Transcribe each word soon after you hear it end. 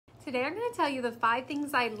Today I'm going to tell you the 5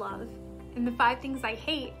 things I love and the 5 things I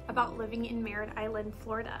hate about living in Merritt Island,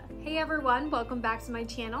 Florida. Hey everyone, welcome back to my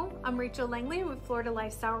channel. I'm Rachel Langley with Florida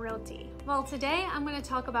Lifestyle Realty. Well, today I'm going to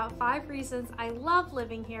talk about 5 reasons I love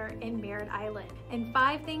living here in Merritt Island and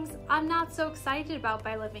 5 things I'm not so excited about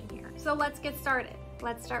by living here. So let's get started.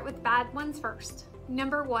 Let's start with bad ones first.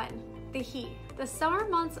 Number 1, the heat. The summer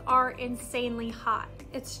months are insanely hot.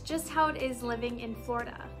 It's just how it is living in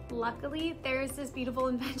Florida. Luckily, there's this beautiful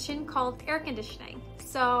invention called air conditioning.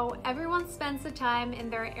 So everyone spends the time in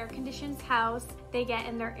their air-conditioned house, they get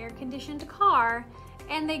in their air-conditioned car,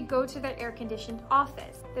 and they go to their air-conditioned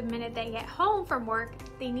office. The minute they get home from work,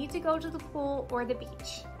 they need to go to the pool or the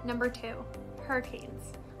beach. Number 2,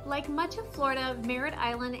 hurricanes. Like much of Florida, Merritt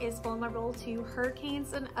Island is vulnerable to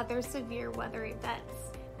hurricanes and other severe weather events.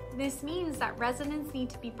 This means that residents need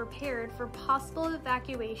to be prepared for possible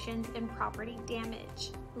evacuations and property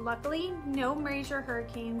damage. Luckily, no major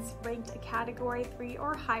hurricanes ranked a Category 3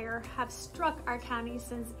 or higher have struck our county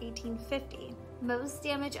since 1850. Most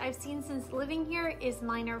damage I've seen since living here is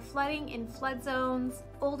minor flooding in flood zones,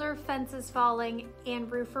 older fences falling,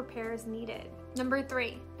 and roof repairs needed. Number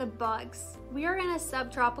 3, the bugs. We are in a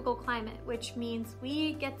subtropical climate, which means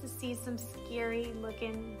we get to see some scary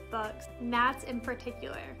looking bugs, gnats in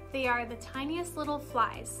particular. They are the tiniest little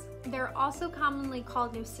flies. They're also commonly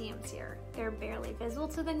called no-see-ums here. They're barely visible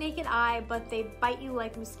to the naked eye, but they bite you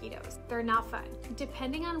like mosquitoes. They're not fun.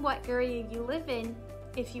 Depending on what area you live in,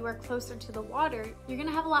 if you are closer to the water, you're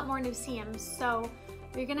gonna have a lot more no-see-ums, so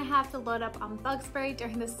you're gonna have to load up on bug spray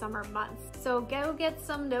during the summer months. So go get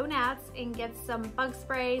some no gnats and get some bug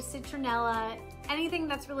spray, citronella, anything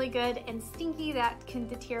that's really good and stinky that can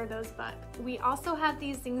deter those bugs. We also have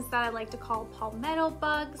these things that I like to call palmetto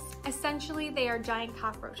bugs. Essentially, they are giant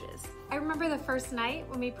cockroaches. I remember the first night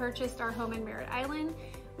when we purchased our home in Merritt Island,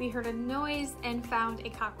 we heard a noise and found a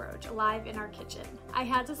cockroach alive in our kitchen. I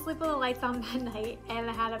had to sleep with the lights on that night, and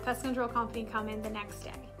I had a pest control company come in the next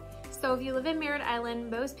day. So if you live in Merritt Island,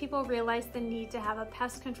 most people realize the need to have a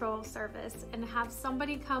pest control service and have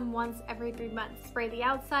somebody come once every 3 months, spray the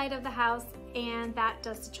outside of the house, and that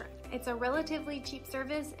does the trick. It's a relatively cheap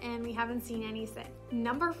service and we haven't seen any since.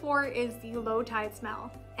 Number 4 is the low tide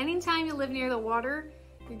smell. Anytime you live near the water,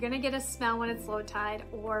 you're gonna get a smell when it's low tide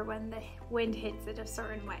or when the wind hits it a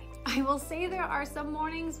certain way. I will say there are some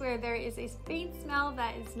mornings where there is a faint smell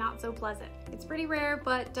that is not so pleasant. It's pretty rare,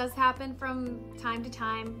 but does happen from time to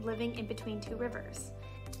time living in between 2 rivers.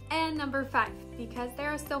 And number 5, because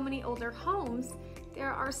there are so many older homes,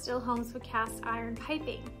 there are still homes with cast iron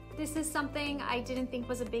piping. This is something I didn't think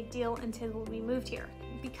was a big deal until we moved here.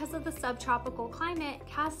 Because of the subtropical climate,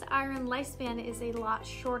 cast iron lifespan is a lot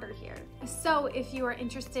shorter here. So if you are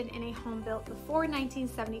interested in a home built before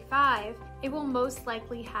 1975, it will most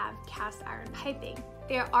likely have cast iron piping.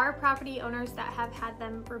 There are property owners that have had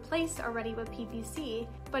them replaced already with PVC,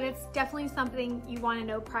 but it's definitely something you want to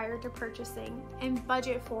know prior to purchasing and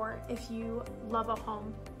budget for if you love a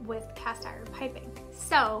home with cast iron piping.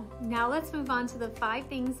 So now let's move on to the 5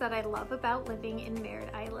 things that I love about living in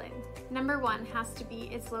Merritt Island. Number 1 has to be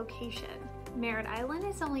its location. Merritt Island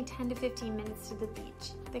is only 10 to 15 minutes to the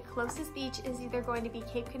beach. The closest beach is either going to be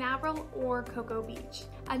Cape Canaveral or Cocoa Beach.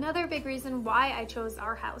 Another big reason why I chose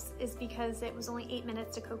our house is because it was only 8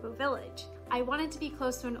 minutes to Cocoa Village. I wanted to be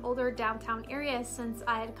close to an older downtown area since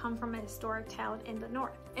I had come from a historic town in the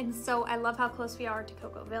north, and so I love how close we are to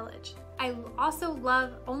Cocoa Village. I also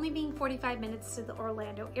love only being 45 minutes to the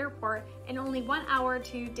Orlando airport and only 1 hour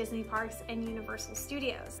to Disney parks and Universal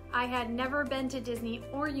Studios. I had never been to Disney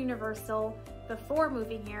or Universal before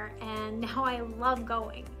moving here, and now I love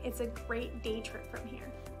going. It's a great day trip from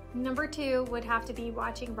here. Number 2 would have to be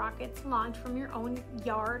watching rockets launch from your own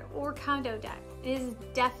yard or condo deck. It is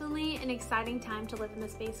definitely an exciting time to live in the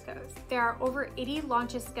Space Coast. There are over 80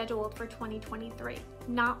 launches scheduled for 2023.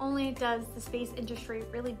 Not only does the space industry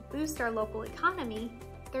really boost our local economy,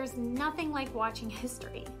 there's nothing like watching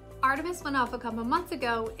history. Artemis went off a couple months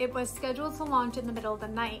ago. It was scheduled to launch in the middle of the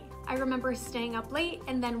night. I remember staying up late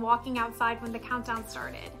and then walking outside when the countdown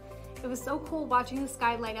started. It was so cool watching the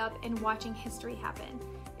sky light up and watching history happen.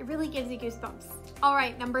 It really gives you goosebumps. All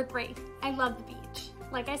right, number 3, I love the beach.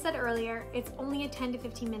 Like I said earlier, it's only a 10 to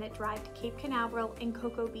 15 minute drive to Cape Canaveral and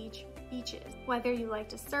Cocoa Beach beaches. Whether you like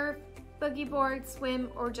to surf, boogie board, swim,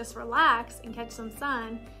 or just relax and catch some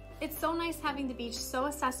sun, it's so nice having the beach so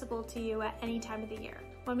accessible to you at any time of the year.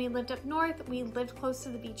 When we lived up north, we lived close to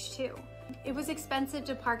the beach too. It was expensive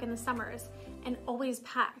to park in the summers and always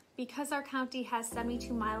packed. Because our county has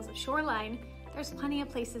 72 miles of shoreline, there's plenty of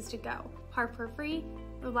places to go. Park for free,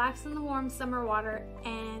 relax in the warm summer water,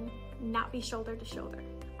 and not be shoulder to shoulder.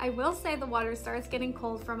 I will say the water starts getting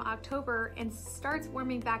cold from October and starts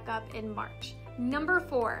warming back up in March. Number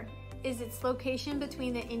 4 is its location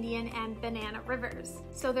between the Indian and Banana rivers.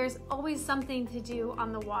 So there's always something to do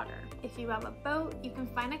on the water. If you have a boat, you can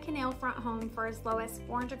find a canal front home for as low as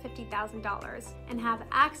 $450,000 and have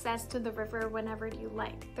access to the river whenever you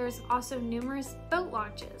like. There's also numerous boat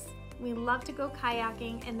launches. We love to go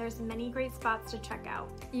kayaking and there's many great spots to check out.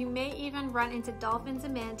 You may even run into dolphins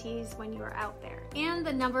and manatees when you are out there. And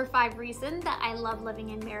the number 5 reason that I love living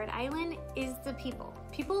in Merritt Island is the people.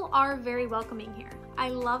 People are very welcoming here. I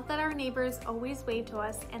love that our neighbors always wave to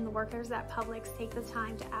us and the workers at Publix take the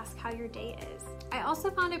time to ask how your day is. I also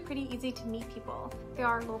found it pretty easy to meet people. There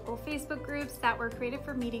are local Facebook groups that were created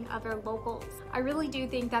for meeting other locals. I really do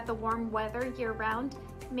think that the warm weather year-round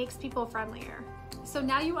makes people friendlier. So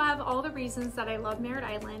now you have all the reasons that I love Merritt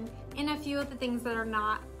Island and a few of the things that are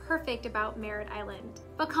not perfect about Merritt Island.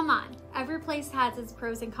 But come on, every place has its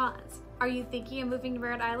pros and cons. Are you thinking of moving to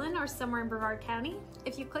Merritt Island or somewhere in Brevard County?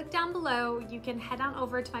 If you click down below, you can head on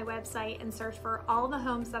over to my website and search for all the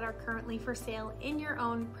homes that are currently for sale in your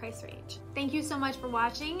own price range. Thank you so much for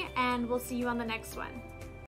watching, and we'll see you on the next one.